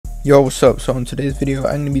Yo, what's up? So in today's video,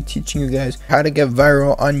 I'm going to be teaching you guys how to get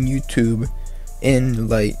viral on YouTube in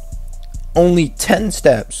like only 10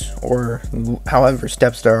 steps, or however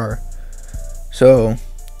steps there are. So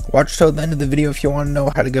watch till the end of the video if you want to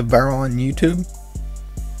know how to get viral on YouTube.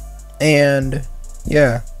 And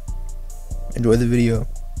yeah, enjoy the video.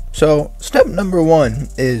 So step number 1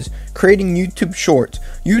 is creating YouTube Shorts.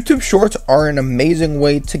 YouTube Shorts are an amazing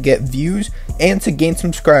way to get views and to gain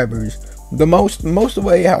subscribers. The most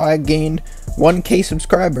way how I gained 1K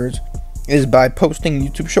subscribers is by posting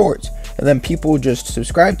YouTube Shorts, and then people just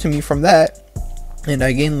subscribe to me from that, and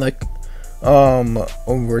I gained like over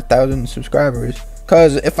 1,000 subscribers.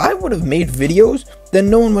 Cause if I would have made videos, then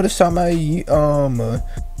no one would have saw my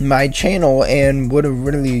my channel and would have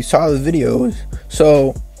really saw the videos.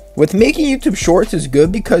 So with making YouTube Shorts is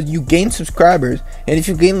good because you gain subscribers, and if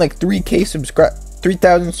you gain like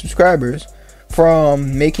 3,000 subscribers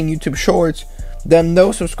from making YouTube Shorts, then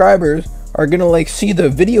those subscribers are gonna like see the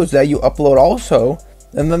videos that you upload also,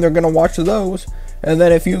 and then they're gonna watch those. And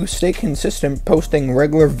then if you stay consistent posting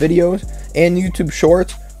regular videos and YouTube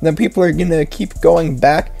Shorts, then people are gonna keep going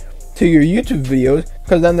back to your YouTube videos,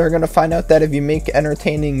 because then they're gonna find out that if you make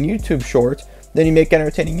entertaining YouTube Shorts, then you make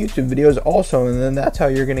entertaining YouTube videos also, and then that's how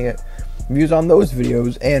you're gonna get views on those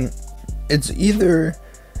videos. And it's either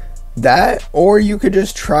that, or you could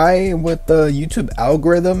just try with the YouTube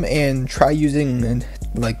algorithm and try using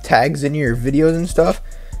like tags in your videos and stuff.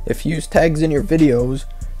 If you use tags in your videos,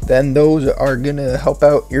 then those are gonna help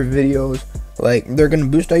out your videos. Like, they're gonna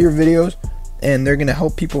boost out your videos and they're gonna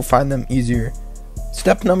help people find them easier.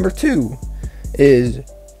 Step number 2 is,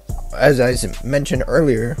 as I mentioned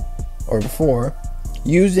earlier or before,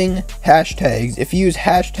 using hashtags. If you use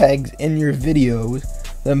hashtags in your videos,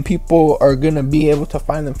 then people are gonna be able to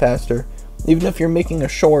find them faster. Even if you're making a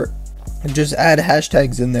short, just add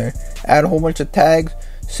hashtags in there. Add a whole bunch of tags.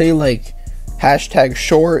 Say like hashtag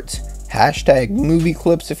shorts, hashtag movie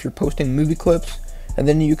clips if you're posting movie clips, and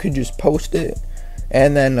then you could just post it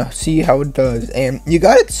and then see how it does. And you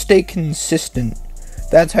gotta stay consistent.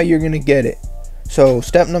 That's how you're gonna get it. So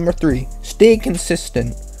step number 3, stay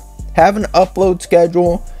consistent. Have an upload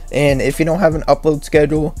schedule, and if you don't have an upload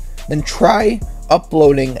schedule, then try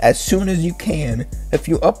uploading as soon as you can. If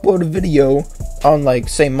you upload a video on like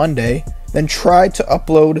say Monday, then try to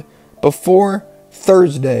upload before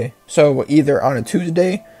Thursday. So either on a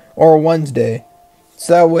Tuesday or a Wednesday.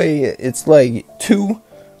 So that way it's like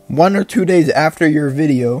 1 or 2 days after your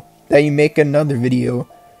video that you make another video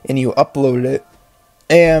and you upload it.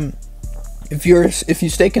 And if you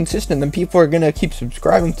stay consistent, then people are gonna keep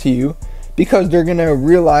subscribing to you, because they're gonna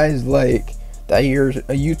realize like that you're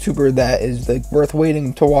a YouTuber that is like worth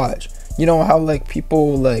waiting to watch. You know how like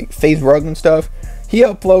people like FaZe Rug and stuff, he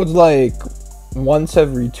uploads like once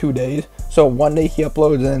every 2 days. So one day he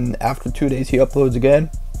uploads and after 2 days he uploads again,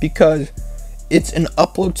 because it's an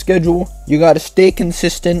upload schedule. You gotta stay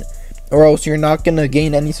consistent or else you're not gonna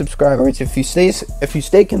gain any subscribers. If you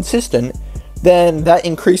stay consistent, then that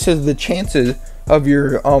increases the chances of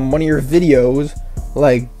your one of your videos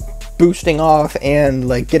like boosting off and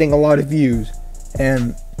like getting a lot of views.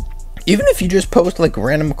 And even if you just post like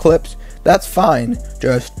random clips, that's fine.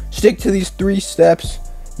 Just stick to these 3 steps: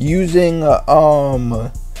 using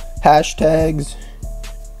hashtags,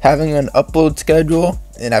 having an upload schedule,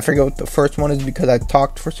 and I forget what the first one is because I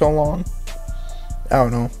talked for so long. I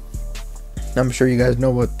don't know. I'm sure you guys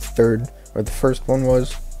know what the third or the first one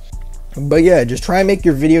was. But yeah, just try and make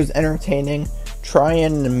your videos entertaining. Try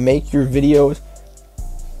and make your videos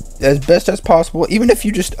as best as possible. Even if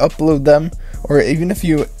you just upload them, or even if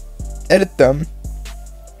you edit them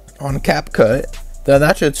on CapCut, then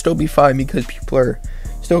that should still be fine, because people are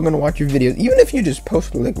still going to watch your videos. Even if you just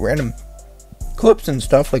post like random clips and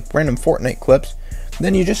stuff, like random Fortnite clips,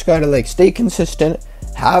 then you just gotta like stay consistent,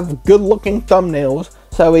 have good looking thumbnails,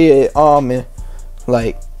 so that way it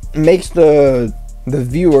like makes the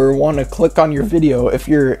viewer want to click on your video. If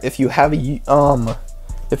you have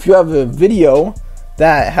a video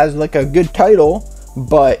that has like a good title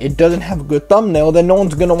but it doesn't have a good thumbnail, then no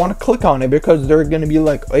one's gonna want to click on it, because they're gonna be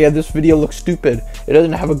like, oh yeah, this video looks stupid, it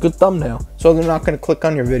doesn't have a good thumbnail, so they're not gonna click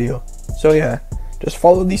on your video. So yeah, just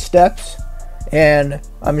follow these steps and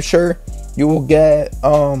I'm sure you will get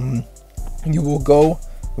you will go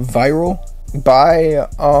viral by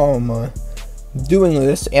doing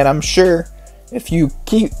this. And I'm sure if you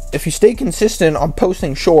stay consistent on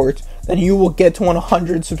posting shorts, then you will get to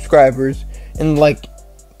 100 subscribers in like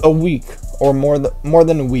a week, or more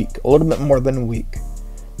than a week, a little bit more than a week.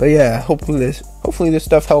 But yeah, hopefully this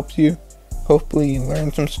stuff helps you. Hopefully you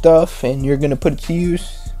learn some stuff and you're gonna put it to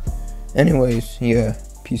use. Anyways, yeah,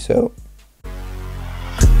 peace out.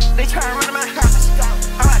 They try to run in my house.